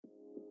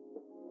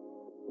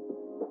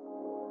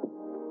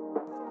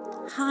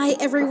Hi,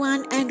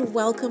 everyone, and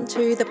welcome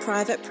to the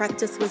Private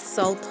Practice with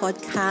Soul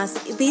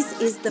podcast. This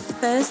is the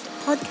first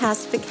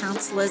podcast for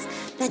counsellors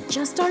that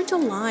just don't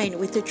align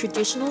with the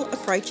traditional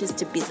approaches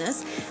to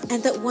business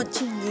and that want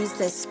to use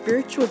their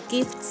spiritual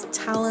gifts,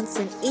 talents,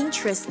 and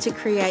interests to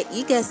create,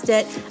 you guessed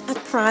it, a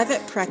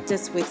private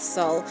practice with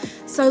soul.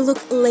 So,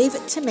 look, leave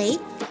it to me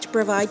to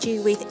provide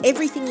you with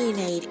everything you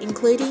need,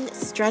 including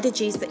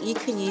strategies that you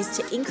can use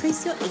to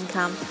increase your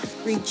income,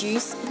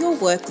 reduce your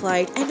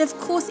workload, and of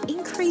course,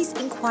 increase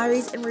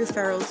inquiries and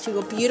referrals to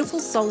your beautiful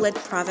soul-led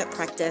private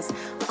practice.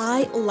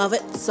 I love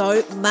it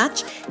so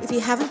much. If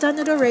you haven't done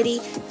it already,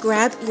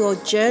 grab your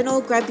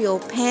journal, grab your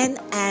pen,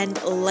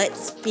 and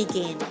let's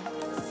begin.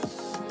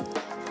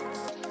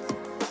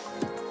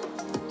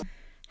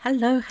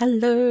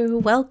 Hello.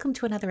 Welcome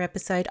to another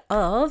episode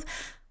of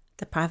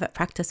the Private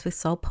Practice with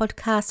Soul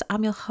podcast.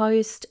 I'm your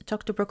host,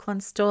 Dr.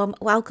 Brooklyn Storm.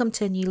 Welcome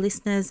to new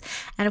listeners.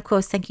 And of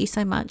course, thank you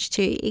so much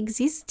to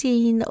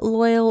existing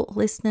loyal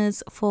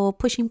listeners for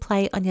pushing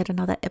play on yet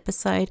another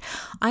episode.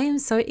 I am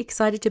so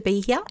excited to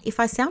be here. If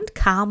I sound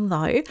calm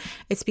though,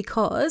 it's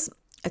because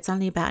it's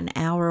only about an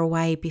hour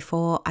away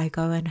before I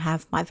go and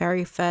have my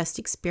very first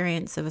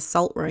experience of a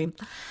salt room.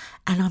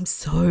 And I'm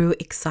so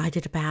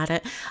excited about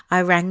it.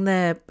 I rang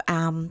the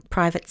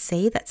Private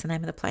Sea. That's the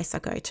name of the place I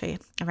go to.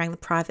 I rang the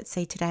Private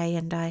Sea today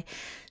and I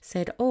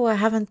said, I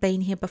haven't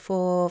been here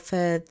before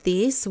for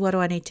this. What do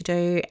I need to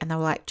do? And they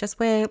were like, just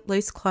wear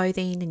loose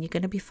clothing and you're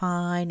going to be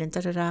fine and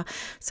da-da-da.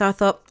 So I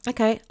thought,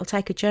 okay, I'll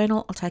take a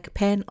journal, I'll take a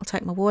pen, I'll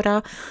take my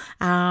water.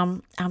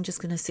 I'm just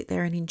going to sit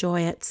there and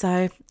enjoy it.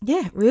 So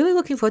yeah, really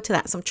looking forward to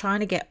that. So I'm trying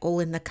to get all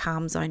in the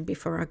calm zone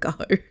before I go.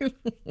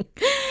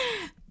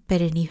 But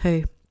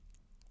anywho,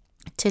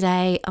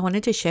 today, I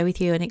wanted to share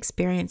with you an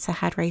experience I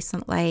had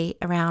recently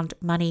around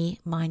money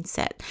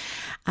mindset.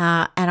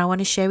 And I want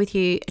to share with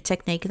you a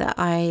technique that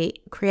I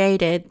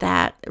created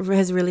that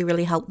has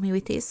really helped me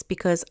with this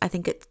because I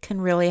think it can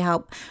really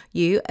help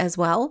you as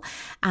well.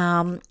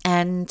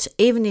 And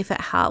even if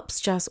it helps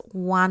just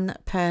one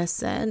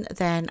person,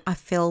 then I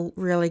feel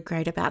really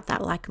great about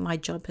that, like my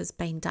job has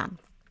been done.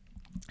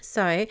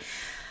 So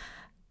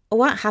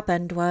what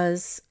happened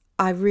was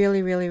I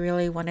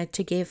really wanted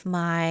to give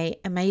my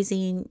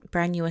amazing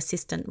brand new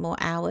assistant more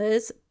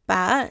hours,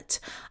 but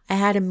I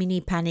had a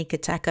mini panic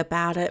attack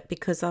about it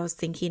because I was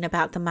thinking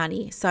about the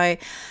money. So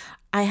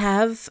I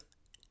have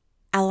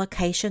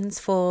allocations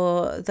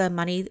for the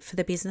money for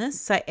the business.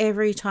 So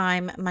every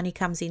time money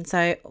comes in,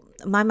 so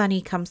my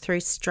money comes through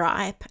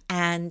Stripe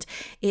and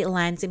it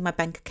lands in my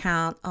bank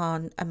account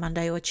on a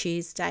Monday or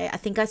Tuesday. I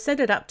think I set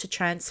it up to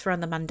transfer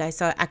on the Monday,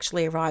 so it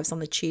actually arrives on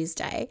the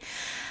Tuesday.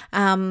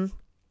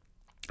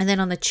 And then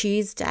on the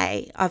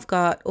Tuesday, I've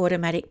got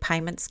automatic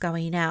payments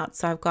going out.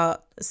 So I've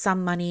got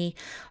some money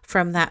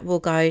from that will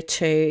go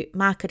to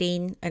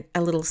marketing,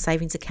 a little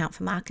savings account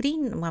for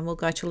marketing. And one will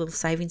go to a little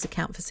savings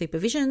account for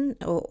supervision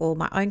or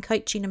my own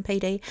coaching and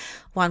PD.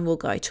 One will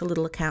go to a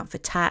little account for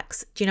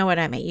tax. Do you know what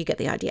I mean? You get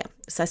the idea.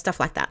 So stuff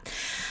like that.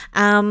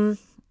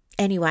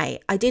 Anyway,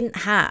 I didn't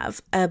have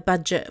a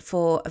budget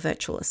for a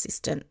virtual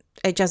assistant.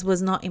 It just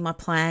was not in my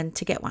plan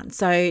to get one.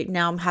 So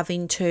now I'm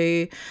having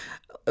to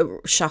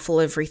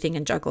shuffle everything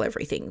and juggle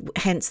everything,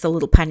 hence the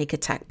little panic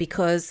attack,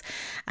 because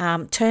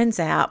turns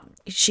out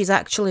she's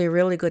actually a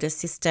really good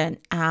assistant,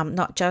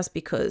 not just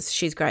because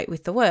she's great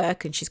with the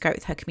work and she's great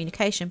with her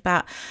communication,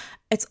 but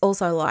it's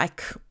also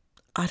like,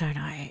 I don't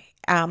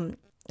know,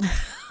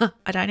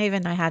 I don't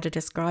even know how to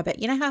describe it.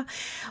 You know how,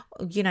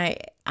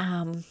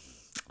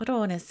 what do I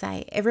want to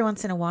say? Every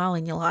once in a while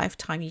in your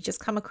lifetime, you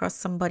just come across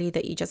somebody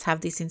that you just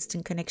have this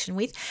instant connection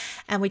with,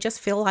 and we just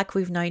feel like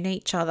we've known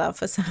each other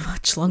for so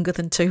much longer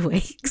than 2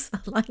 weeks.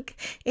 Like,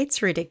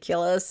 it's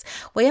ridiculous.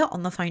 We are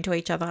on the phone to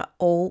each other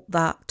all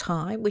the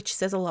time, which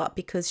says a lot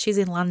because she's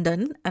in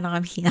London and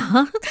I'm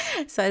here.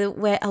 So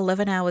we're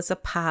 11 hours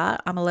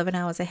apart. I'm 11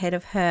 hours ahead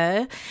of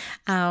her.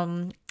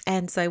 And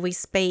so we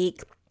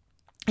speak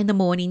in the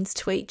mornings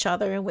to each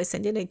other and we're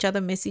sending each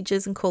other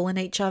messages and calling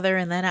each other,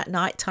 and then at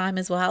night time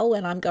as well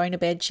when I'm going to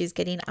bed she's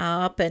getting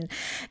up, and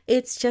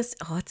it's just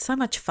it's so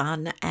much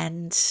fun.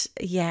 And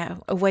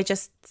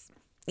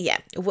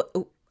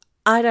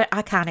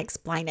I can't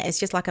explain it. It's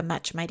just like a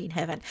match made in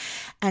heaven.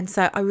 And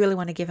so I really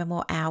want to give her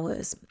more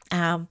hours.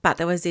 But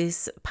there was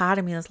this part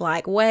of me that was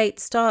like, wait,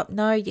 stop.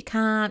 No, you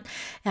can't.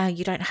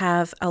 You don't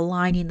have a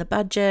line in the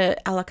budget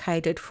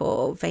allocated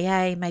for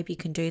VA. Maybe you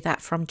can do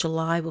that from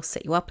July. We'll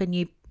set you up a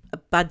new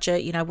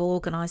budget, we'll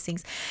organize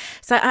things.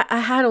 So I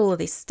had all of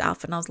this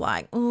stuff and I was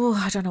like,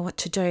 I don't know what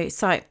to do.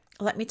 So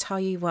let me tell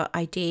you what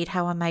I did,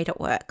 how I made it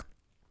work.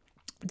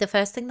 The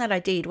first thing that I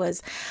did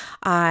was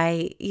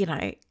I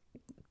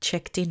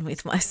checked in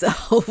with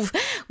myself,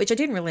 which I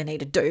didn't really need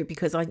to do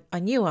because I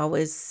knew I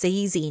was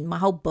seizing. My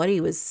whole body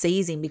was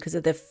seizing because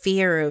of the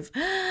fear of,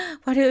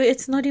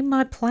 it's not in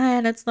my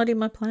plan. It's not in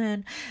my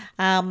plan.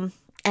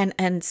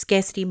 And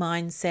scarcity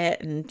mindset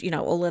and,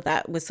 all of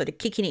that was sort of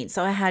kicking in.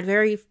 So I had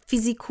very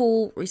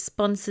physical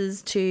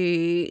responses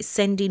to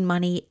sending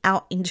money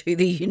out into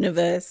the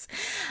universe.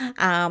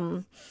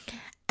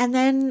 And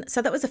then,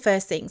 so that was the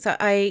first thing. So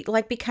I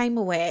became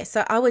aware.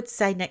 So I would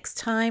say next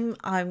time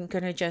I'm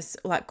going to just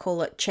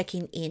call it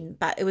checking in,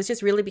 but it was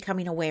just really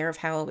becoming aware of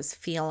how I was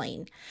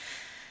feeling.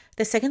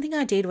 The second thing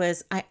I did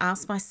was I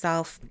asked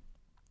myself,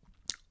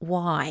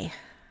 why?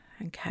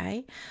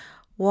 Okay.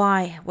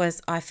 Why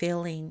was I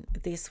feeling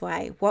this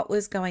way? What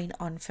was going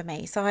on for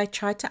me? So I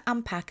tried to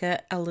unpack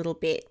it a little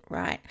bit,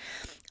 right?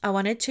 I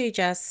wanted to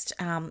just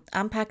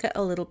unpack it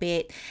a little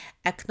bit,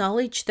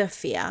 acknowledge the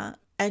fear,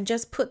 and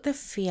just put the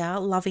fear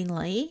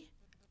lovingly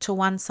to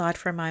one side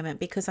for a moment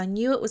because I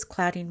knew it was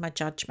clouding my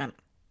judgment.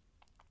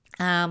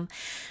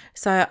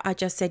 So I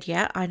just said,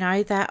 yeah, I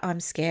know that I'm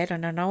scared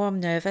and I know I'm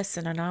nervous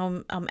and I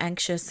know I'm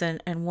anxious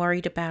and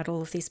worried about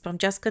all of this, but I'm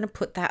just going to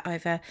put that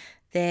over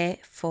there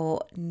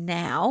for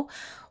now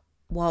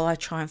while I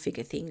try and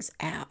figure things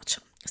out.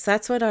 So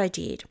that's what I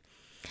did.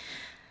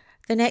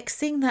 The next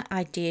thing that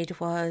I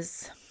did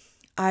was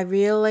I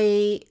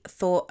really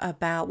thought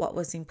about what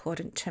was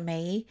important to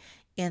me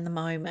in the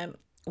moment,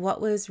 what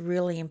was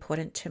really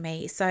important to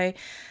me. So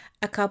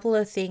a couple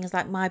of things,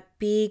 like my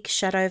big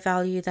shadow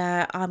value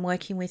that I'm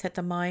working with at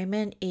the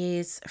moment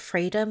is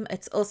freedom.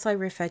 It's also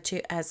referred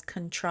to as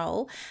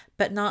control,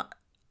 but not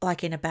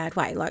like in a bad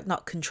way, like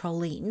not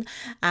controlling.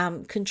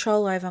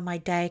 Control over my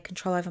day,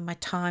 control over my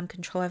time,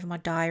 control over my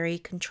diary,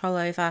 control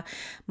over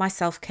my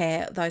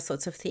self-care, those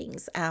sorts of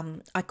things.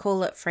 I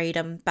call it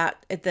freedom,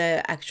 but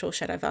the actual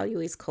shadow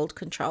value is called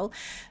control.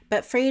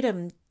 But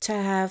freedom to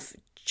have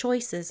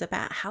choices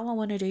about how I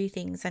want to do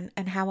things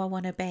and how I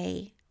want to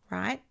be,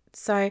 right?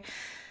 So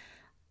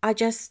I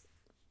just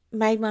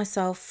made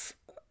myself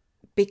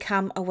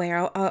become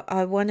aware.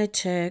 I wanted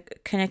to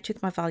connect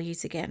with my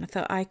values again. I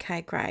thought,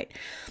 okay, great.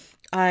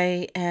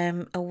 I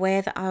am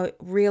aware that I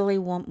really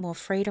want more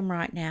freedom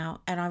right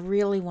now and I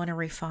really want to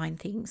refine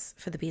things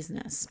for the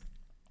business.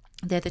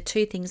 They're the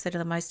two things that are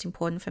the most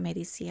important for me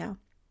this year.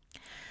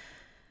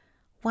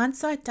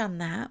 Once I'd done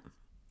that,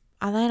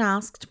 I then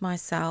asked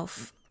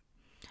myself,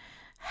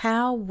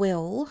 how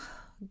will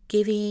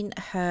giving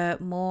her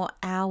more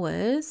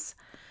hours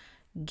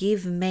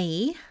give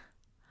me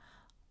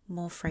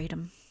more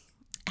freedom?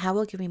 How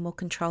will give me more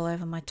control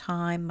over my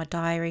time, my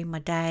diary, my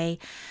day,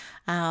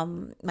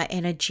 my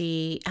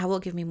energy? How will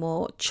it give me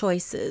more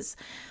choices?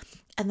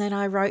 And then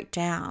I wrote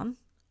down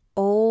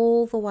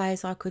all the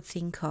ways I could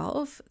think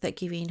of that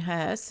giving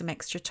her some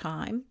extra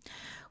time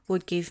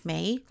would give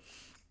me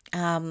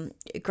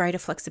greater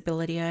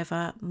flexibility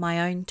over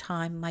my own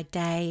time, my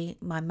day,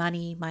 my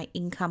money, my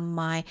income,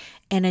 my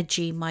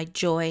energy, my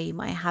joy,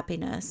 my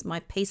happiness, my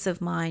peace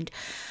of mind,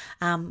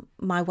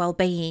 my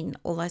well-being,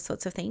 all those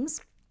sorts of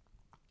things.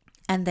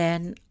 And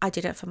then I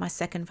did it for my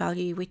second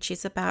value, which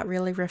is about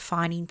really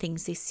refining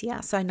things this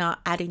year. So not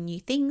adding new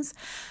things,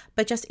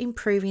 but just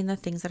improving the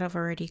things that I've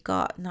already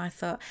got. And I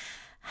thought,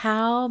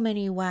 how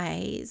many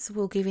ways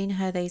will giving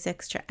her these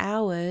extra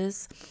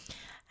hours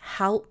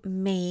help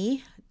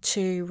me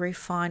to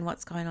refine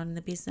what's going on in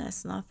the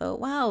business? And I thought,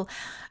 well,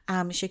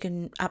 she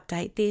can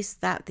update this,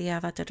 that, the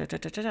other, da, da, da,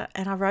 da, da.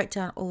 And I wrote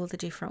down all of the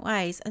different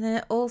ways. And then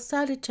it all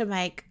started to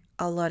make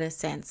a lot of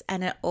sense.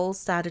 And it all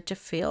started to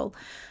feel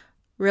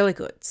really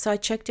good. So I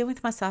checked in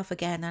with myself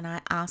again and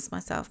I asked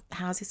myself,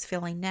 how's this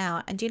feeling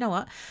now? And do you know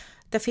what?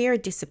 The fear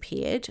had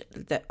disappeared.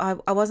 That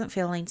I wasn't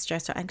feeling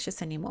stressed or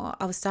anxious anymore.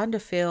 I was starting to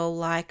feel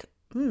like,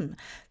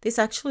 this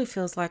actually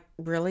feels like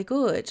really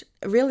good.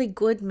 Really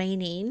good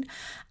meaning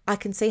I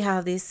can see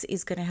how this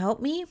is going to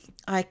help me.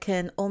 I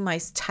can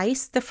almost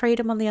taste the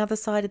freedom on the other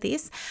side of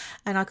this,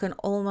 and I can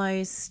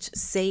almost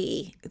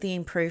see the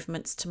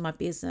improvements to my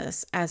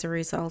business as a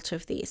result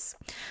of this.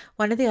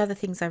 One of the other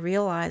things I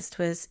realized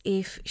was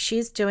if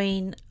she's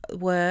doing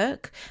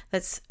work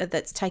that's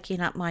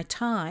taking up my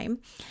time,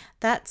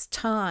 that's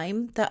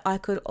time that I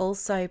could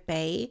also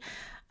be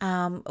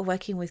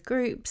working with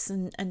groups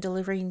and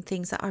delivering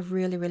things that I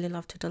really, really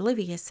love to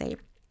deliver, you see.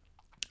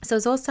 So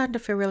it's all starting to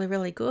feel really,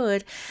 really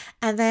good.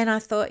 And then I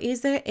thought,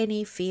 is there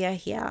any fear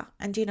here?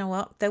 And you know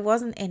what? There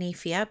wasn't any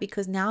fear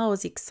because now I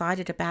was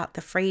excited about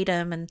the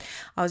freedom and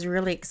I was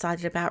really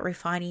excited about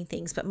refining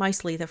things, but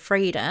mostly the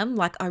freedom.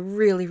 Like I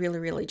really, really,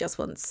 really just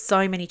want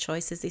so many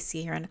choices this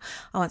year and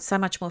I want so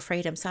much more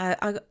freedom. So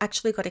I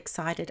actually got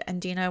excited.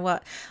 And do you know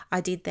what I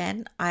did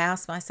then? I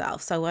asked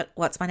myself, so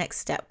what's my next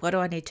step? What do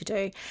I need to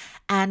do?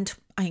 And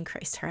I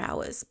increased her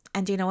hours.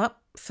 And do you know what?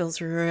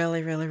 Feels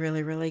really, really,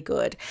 really, really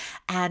good.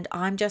 And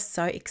I'm just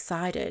so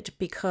excited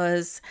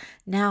because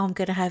now I'm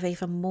going to have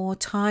even more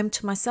time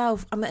to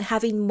myself. I'm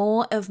having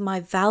more of my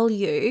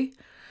value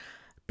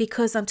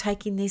because I'm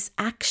taking this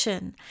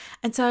action.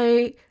 And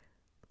so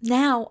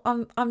now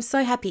I'm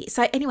so happy.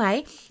 So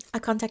anyway, I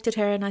contacted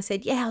her and I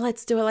said, yeah,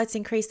 let's do it. Let's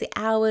increase the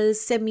hours.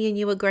 Send me a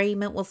new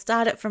agreement. We'll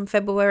start it from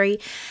February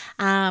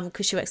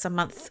because she works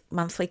on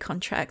monthly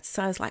contracts.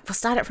 So I was like, we'll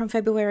start it from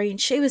February.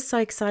 And she was so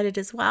excited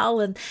as well.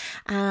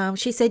 And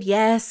she said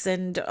yes.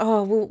 And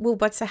we're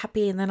both so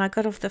happy. And then I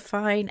got off the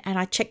phone and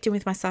I checked in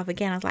with myself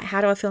again. I was like,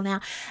 how do I feel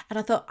now? And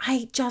I thought,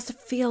 I just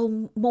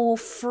feel more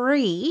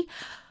free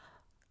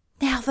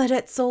now that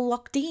it's all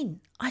locked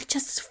in. I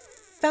just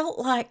felt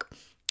like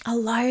a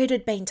load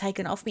had been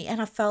taken off me,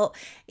 and I felt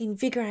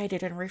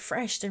invigorated and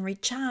refreshed and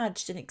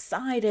recharged and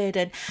excited.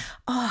 And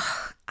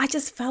I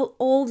just felt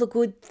all the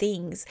good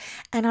things.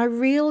 And I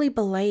really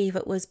believe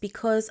it was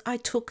because I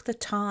took the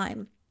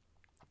time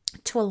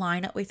to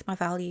align it with my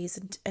values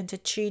and to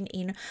tune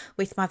in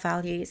with my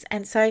values.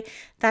 And so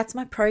that's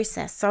my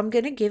process. So I'm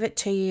going to give it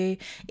to you.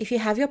 If you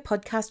have your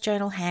podcast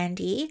journal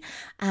handy,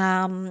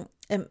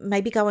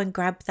 maybe go and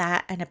grab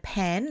that and a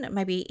pen,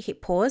 maybe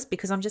hit pause,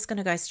 because I'm just going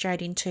to go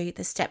straight into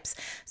the steps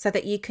so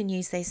that you can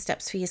use these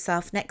steps for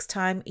yourself next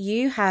time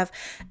you have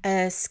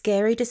a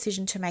scary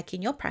decision to make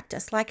in your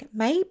practice. Like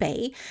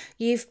maybe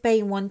you've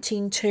been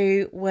wanting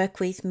to work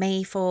with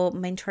me for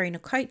mentoring or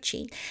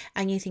coaching,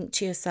 and you think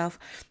to yourself,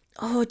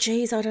 oh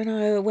geez, I don't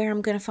know where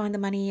I'm going to find the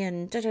money,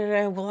 and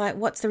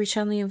what's the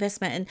return on the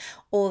investment, and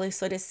all this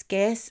sort of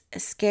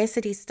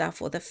scarcity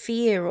stuff, or the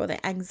fear or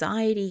the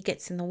anxiety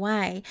gets in the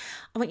way.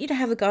 I want you to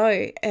have a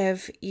go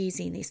of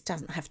using this.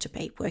 Doesn't have to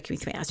be working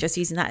with me. I was just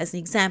using that as an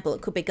example.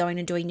 It could be going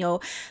and doing your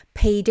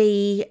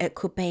PD. It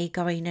could be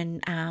going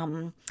and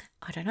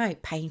I don't know,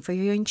 paying for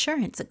your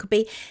insurance. It could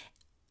be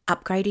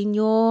upgrading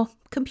your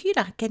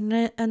computer, getting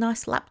a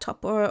nice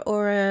laptop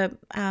or a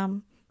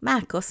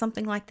Mac or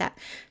something like that.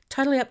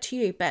 Totally up to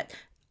you, but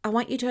I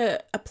want you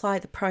to apply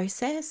the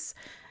process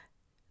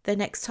the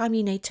next time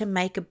you need to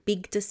make a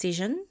big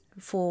decision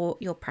for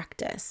your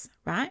practice,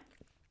 right?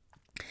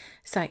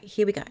 So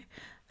here we go.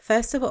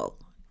 First of all,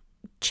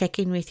 check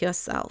in with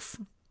yourself.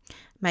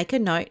 Make a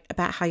note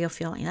about how you're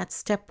feeling. That's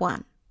step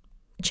one.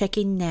 Check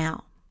in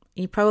now.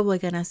 You're probably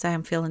going to say,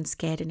 I'm feeling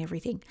scared and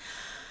everything.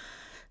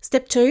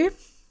 Step two,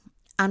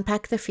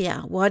 unpack the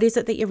fear. What is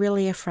it that you're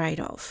really afraid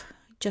of?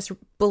 Just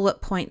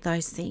bullet point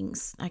those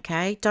things,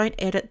 okay? Don't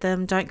edit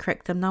them. Don't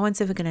correct them. No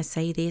one's ever going to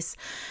see this.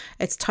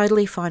 It's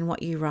totally fine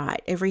what you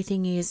write.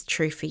 Everything is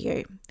true for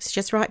you. So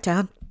just write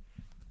down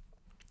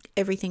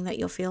everything that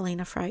you're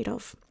feeling afraid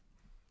of.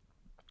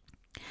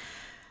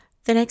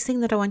 The next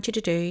thing that I want you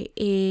to do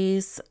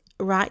is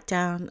write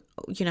down,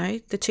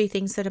 the two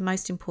things that are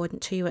most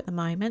important to you at the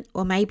moment,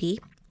 or maybe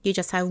you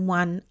just have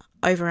one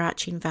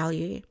overarching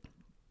value.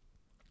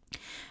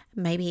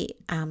 Maybe,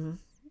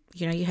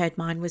 you heard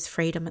mine was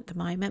freedom at the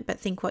moment, but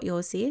think what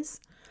yours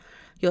is.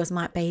 Yours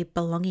might be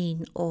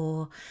belonging,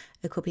 or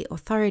it could be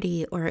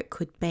authority, or it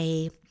could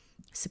be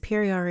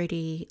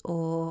superiority,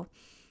 or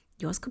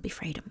yours could be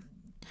freedom.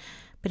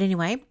 But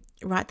anyway,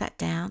 write that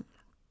down.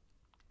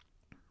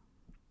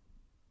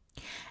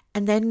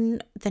 And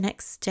then the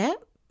next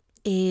step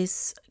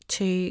is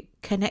to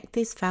connect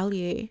this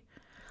value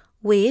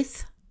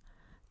with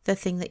the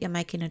thing that you're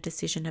making a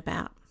decision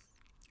about.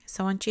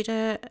 So I want you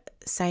to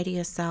say to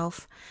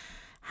yourself,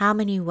 how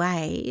many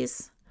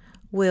ways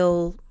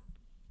will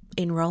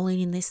enrolling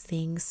in this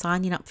thing,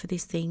 signing up for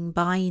this thing,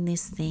 buying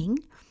this thing,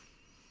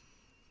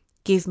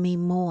 give me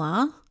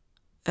more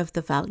of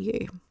the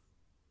value,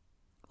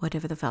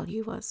 whatever the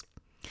value was?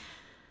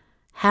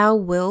 How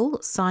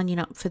will signing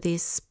up for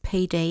this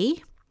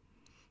PD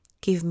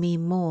give me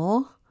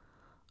more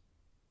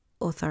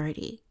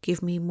authority,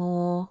 give me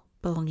more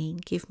belonging,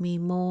 give me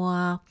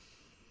more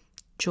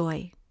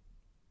joy,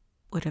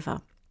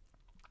 whatever?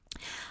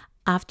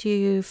 After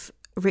you've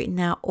written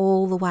out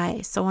all the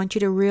ways, so I want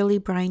you to really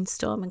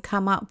brainstorm and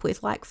come up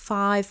with like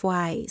 5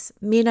 ways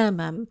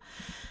minimum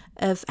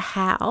of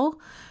how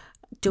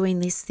doing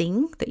this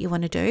thing that you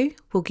want to do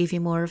will give you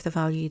more of the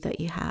value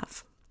that you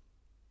have.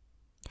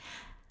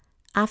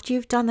 After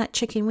you've done that,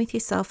 check in with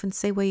yourself and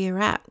see where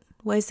you're at.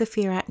 Where's the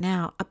fear at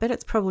now? I bet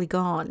it's probably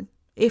gone.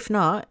 If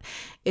not,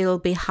 it'll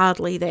be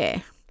hardly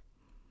there.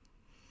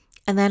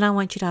 And then I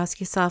want you to ask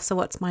yourself, so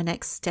what's my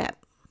next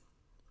step?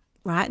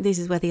 Right? This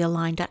is where the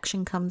aligned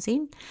action comes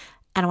in.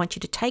 And I want you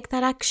to take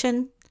that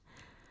action.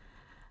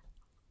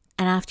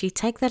 And after you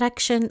take that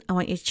action, I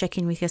want you to check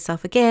in with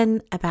yourself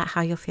again about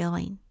how you're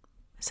feeling.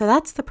 So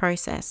that's the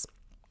process.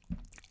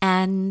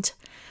 And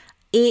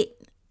it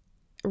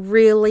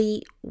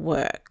really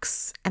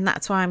works, and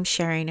that's why I'm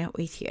sharing it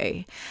with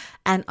you.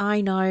 And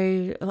I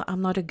know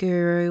I'm not a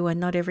guru and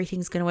not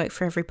everything's going to work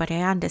for everybody.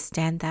 I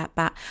understand that,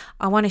 but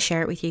I want to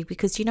share it with you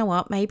because you know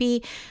what,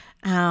 maybe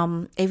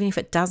even if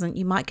it doesn't,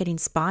 you might get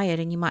inspired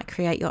and you might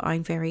create your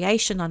own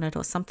variation on it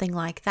or something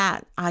like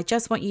that. I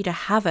just want you to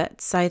have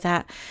it so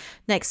that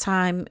next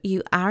time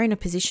you are in a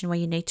position where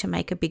you need to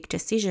make a big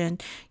decision,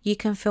 you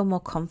can feel more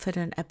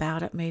confident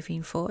about it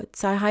moving forward.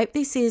 So I hope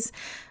this is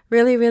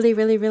really, really,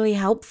 really, really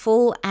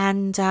helpful,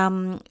 and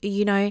hang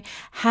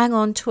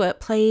on to it.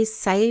 Please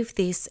save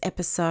this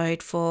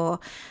episode for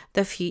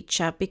the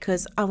future,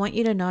 because I want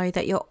you to know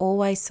that you're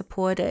always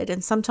supported.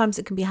 And sometimes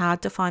it can be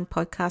hard to find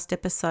podcast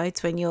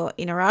episodes when you're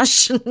in a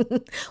rush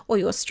or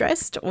you're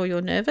stressed or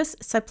you're nervous.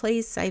 So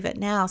please save it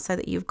now so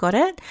that you've got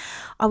it.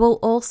 I will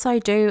also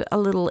do a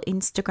little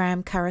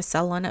Instagram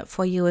carousel on it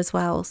for you as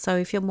well. So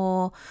if you're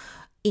more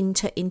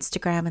into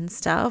Instagram and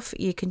stuff,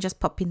 you can just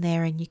pop in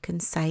there and you can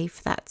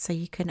save that so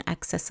you can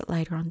access it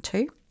later on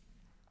too.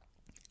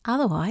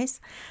 Otherwise,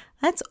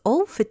 that's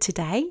all for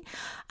today.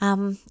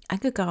 I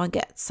could go and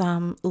get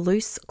some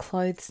loose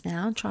clothes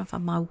now and try and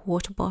find my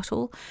water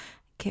bottle,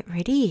 get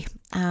ready.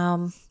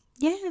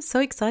 So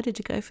excited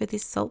to go for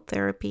this salt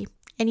therapy.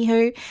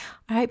 Anywho,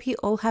 I hope you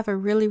all have a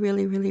really,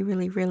 really, really,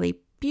 really, really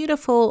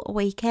beautiful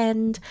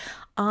weekend.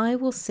 I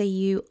will see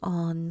you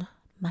on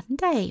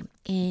Monday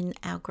in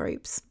our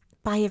groups.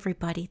 Bye,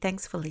 everybody.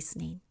 Thanks for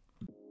listening.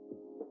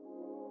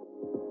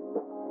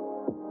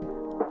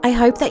 I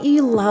hope that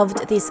you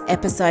loved this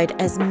episode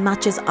as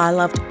much as I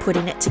loved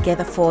putting it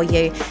together for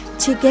you.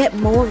 To get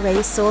more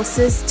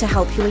resources to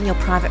help you in your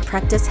private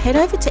practice, head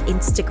over to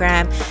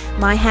Instagram.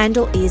 My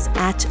handle is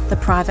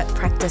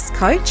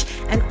 @theprivatepracticecoach.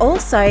 And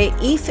also,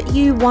 if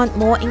you want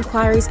more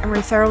inquiries and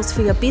referrals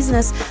for your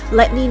business,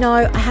 let me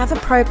know. I have a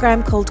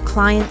program called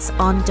Clients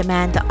on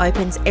Demand that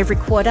opens every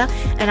quarter,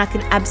 and I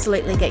can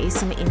absolutely get you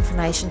some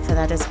information for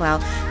that as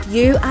well.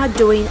 You are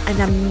doing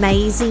an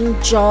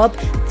amazing job.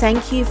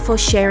 Thank you for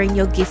sharing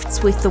your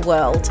gifts with the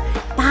world.